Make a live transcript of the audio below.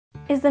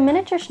Is the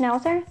Miniature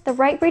Schnauzer the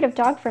right breed of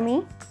dog for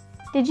me?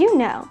 Did you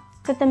know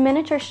that the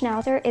Miniature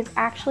Schnauzer is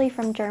actually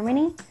from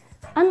Germany?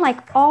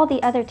 Unlike all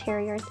the other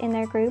terriers in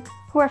their group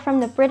who are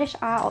from the British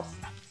Isles,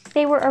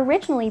 they were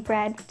originally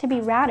bred to be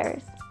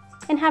ratters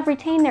and have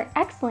retained their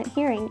excellent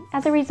hearing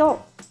as a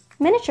result.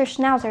 Miniature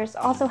Schnauzers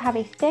also have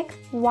a thick,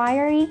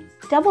 wiry,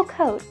 double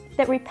coat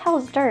that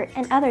repels dirt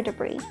and other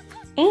debris.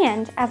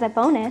 And as a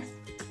bonus,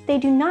 they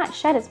do not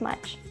shed as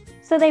much,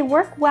 so they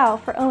work well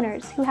for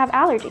owners who have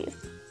allergies.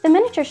 The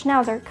Miniature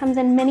Schnauzer comes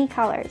in many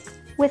colors,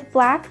 with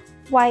black,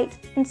 white,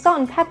 and salt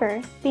and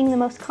pepper being the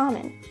most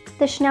common.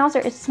 The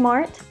Schnauzer is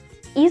smart,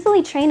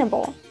 easily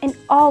trainable, and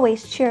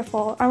always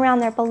cheerful around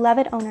their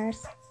beloved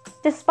owners.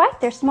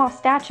 Despite their small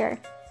stature,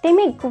 they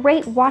make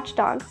great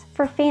watchdogs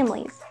for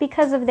families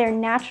because of their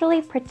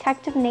naturally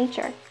protective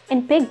nature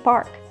and big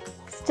bark.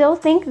 Still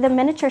think the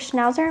Miniature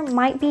Schnauzer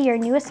might be your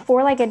newest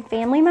four-legged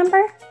family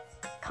member?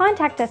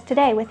 Contact us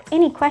today with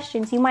any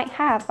questions you might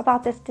have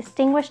about this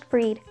distinguished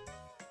breed.